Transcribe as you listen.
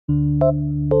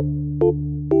Welcome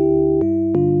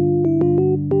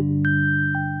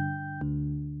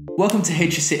to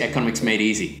HSC Economics Made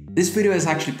Easy. This video is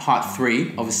actually part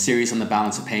 3 of a series on the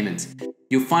balance of payments.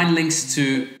 You'll find links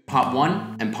to part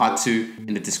 1 and part 2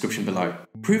 in the description below.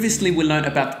 Previously, we learned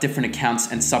about the different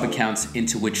accounts and sub-accounts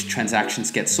into which transactions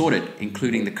get sorted,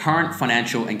 including the current,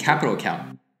 financial, and capital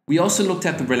account. We also looked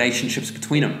at the relationships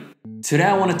between them. Today,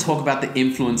 I want to talk about the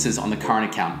influences on the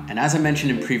current account. And as I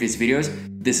mentioned in previous videos,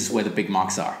 this is where the big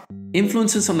marks are.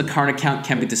 Influences on the current account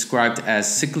can be described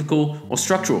as cyclical or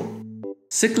structural.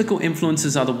 Cyclical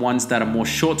influences are the ones that are more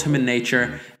short-term in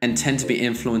nature and tend to be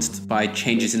influenced by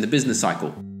changes in the business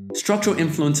cycle. Structural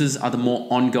influences are the more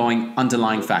ongoing,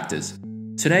 underlying factors.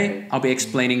 Today, I'll be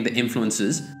explaining the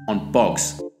influences on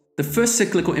BOGS. The first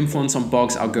cyclical influence on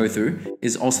BOGS I'll go through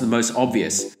is also the most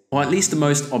obvious, or at least the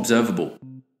most observable: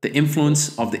 the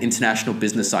influence of the international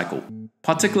business cycle,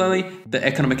 particularly the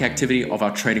economic activity of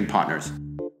our trading partners.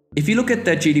 If you look at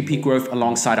their GDP growth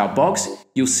alongside our BOGS,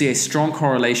 you'll see a strong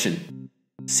correlation.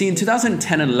 See, in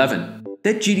 2010 and 11,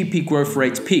 their GDP growth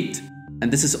rates peaked,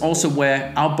 and this is also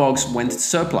where our BOGS went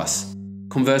surplus.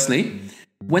 Conversely,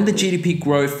 when the GDP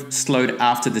growth slowed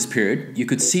after this period, you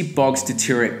could see BOGS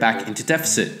deteriorate back into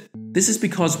deficit. This is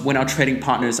because when our trading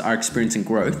partners are experiencing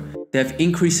growth, they have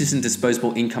increases in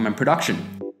disposable income and production,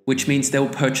 which means they will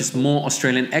purchase more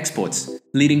Australian exports,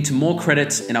 leading to more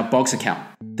credits in our BOGS account.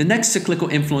 The next cyclical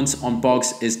influence on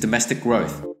BOGS is domestic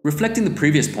growth. Reflecting the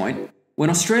previous point, when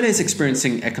Australia is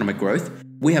experiencing economic growth,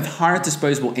 we have higher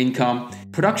disposable income,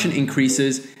 production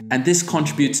increases, and this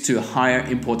contributes to higher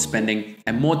import spending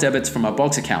and more debits from our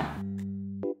BOGS account.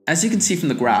 As you can see from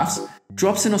the graphs,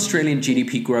 drops in Australian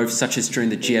GDP growth, such as during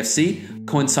the GFC,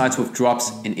 coincides with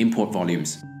drops in import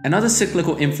volumes. Another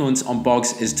cyclical influence on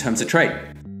BOGS is terms of trade.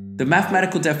 The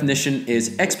mathematical definition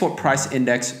is export price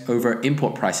index over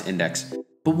import price index.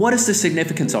 But what is the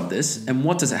significance of this, and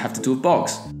what does it have to do with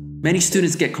BOGS? Many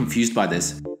students get confused by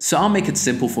this, so I'll make it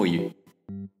simple for you.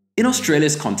 In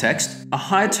Australia's context, a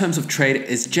higher terms of trade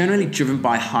is generally driven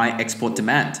by high export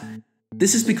demand.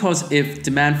 This is because if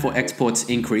demand for exports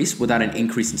increase without an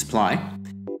increase in supply,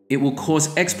 it will cause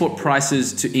export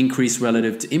prices to increase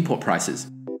relative to import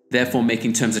prices, therefore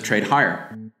making terms of trade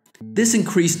higher. This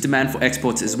increased demand for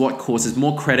exports is what causes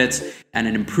more credits and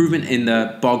an improvement in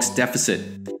the BOGS deficit.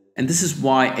 And this is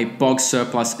why a BOGS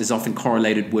surplus is often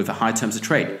correlated with a high terms of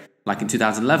trade, like in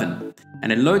 2011,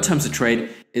 and a low terms of trade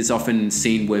is often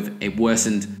seen with a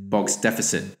worsened BOGS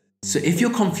deficit. So if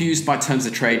you're confused by terms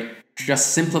of trade,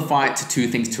 just simplify it to 2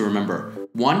 things to remember.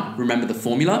 1, remember the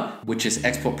formula, which is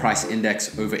export price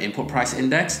index over import price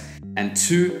index. And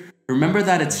 2, remember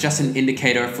that it's just an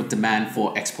indicator for demand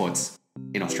for exports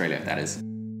in Australia, that is.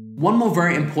 One more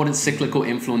very important cyclical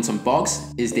influence on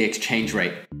BOGS is the exchange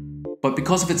rate. But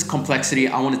because of its complexity,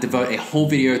 I want to devote a whole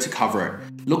video to cover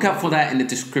it. Look out for that in the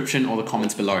description or the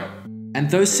comments below. And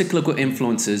those cyclical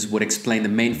influences would explain the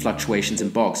main fluctuations in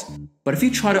BOGS. But if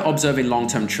you try to observe a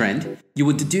long-term trend, you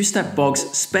would deduce that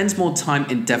BOGS spends more time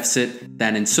in deficit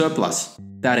than in surplus.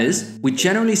 That is, we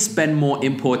generally spend more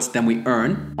imports than we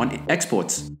earn on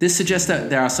exports. This suggests that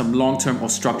there are some long-term or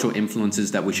structural influences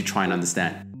that we should try and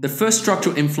understand. The first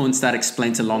structural influence that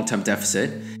explains a long-term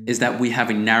deficit is that we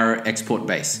have a narrow export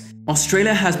base.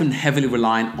 Australia has been heavily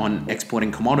reliant on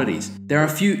exporting commodities. There are a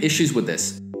few issues with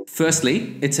this.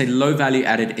 Firstly, it's a low value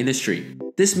added industry.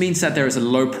 This means that there is a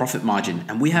low profit margin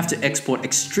and we have to export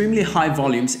extremely high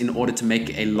volumes in order to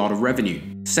make a lot of revenue.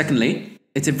 Secondly,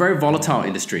 it's a very volatile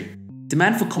industry.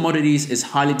 Demand for commodities is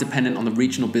highly dependent on the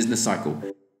regional business cycle,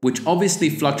 which obviously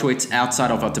fluctuates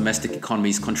outside of our domestic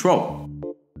economy's control.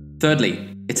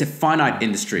 Thirdly, it's a finite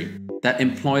industry that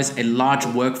employs a large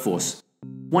workforce.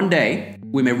 One day,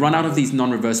 we may run out of these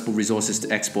non-reversible resources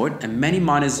to export and many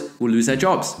miners will lose their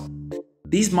jobs.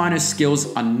 These miners'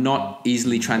 skills are not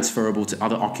easily transferable to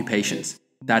other occupations.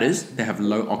 That is, they have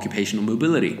low occupational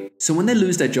mobility. So when they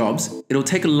lose their jobs, it'll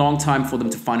take a long time for them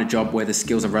to find a job where their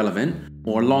skills are relevant,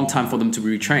 or a long time for them to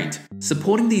be retrained.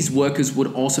 Supporting these workers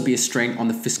would also be a strain on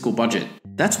the fiscal budget.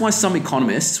 That's why some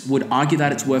economists would argue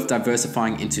that it's worth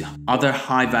diversifying into other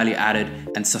high value added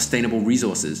and sustainable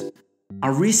resources.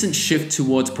 Our recent shift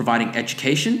towards providing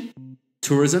education,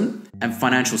 tourism, and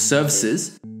financial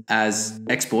services as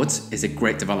exports is a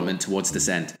great development towards this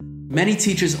end. Many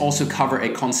teachers also cover a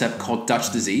concept called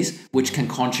Dutch disease, which can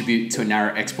contribute to a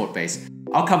narrow export base.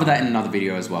 I'll cover that in another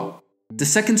video as well. The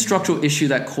second structural issue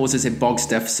that causes a BOGS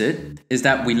deficit is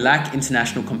that we lack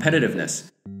international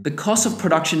competitiveness. The costs of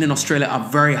production in Australia are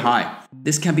very high.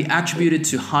 This can be attributed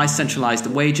to high centralized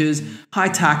wages, high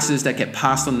taxes that get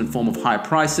passed on in the form of higher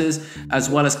prices, as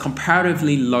well as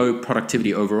comparatively low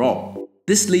productivity overall.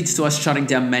 This leads to us shutting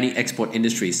down many export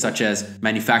industries such as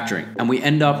manufacturing, and we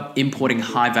end up importing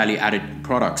high value added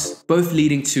products, both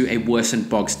leading to a worsened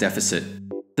BOGS deficit.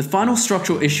 The final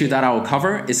structural issue that I will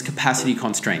cover is capacity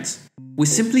constraints. We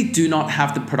simply do not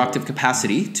have the productive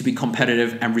capacity to be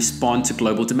competitive and respond to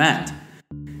global demand.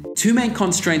 Two main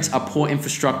constraints are poor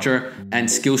infrastructure and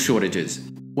skill shortages.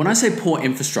 When I say poor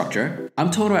infrastructure, I'm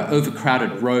talking about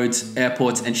overcrowded roads,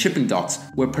 airports, and shipping docks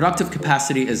where productive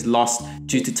capacity is lost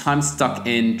due to time stuck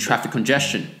in traffic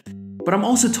congestion. But I'm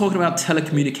also talking about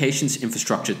telecommunications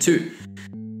infrastructure too.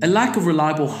 A lack of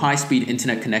reliable high-speed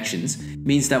internet connections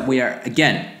means that we are,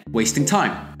 again, wasting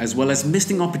time, as well as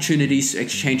missing opportunities to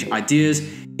exchange ideas,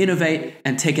 innovate,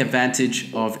 and take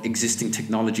advantage of existing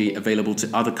technology available to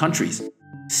other countries.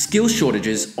 Skill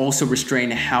shortages also restrain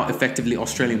how effectively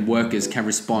Australian workers can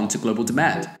respond to global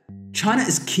demand. China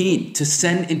is keen to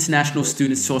send international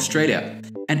students to Australia,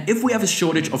 and if we have a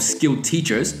shortage of skilled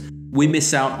teachers, we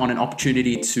miss out on an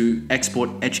opportunity to export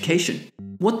education.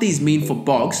 What these mean for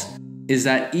BOGS is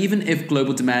that even if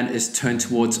global demand is turned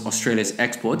towards Australia's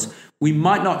exports, we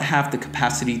might not have the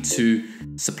capacity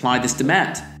to supply this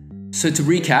demand. So to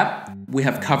recap, we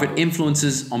have covered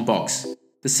influences on BOGS.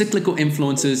 The cyclical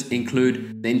influences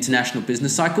include the international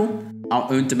business cycle,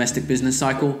 our own domestic business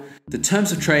cycle, the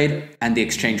terms of trade, and the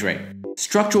exchange rate.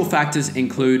 Structural factors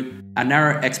include a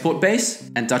narrow export base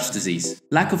and Dutch disease,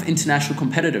 lack of international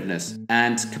competitiveness,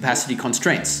 and capacity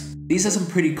constraints. These are some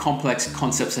pretty complex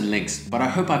concepts and links, but I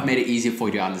hope I've made it easier for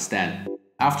you to understand.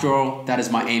 After all, that is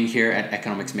my aim here at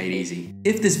Economics Made Easy.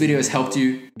 If this video has helped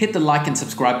you, hit the like and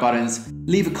subscribe buttons,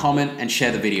 leave a comment, and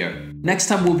share the video. Next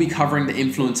time we'll be covering the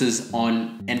influences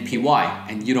on NPY,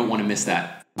 and you don't want to miss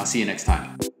that. I'll see you next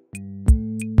time.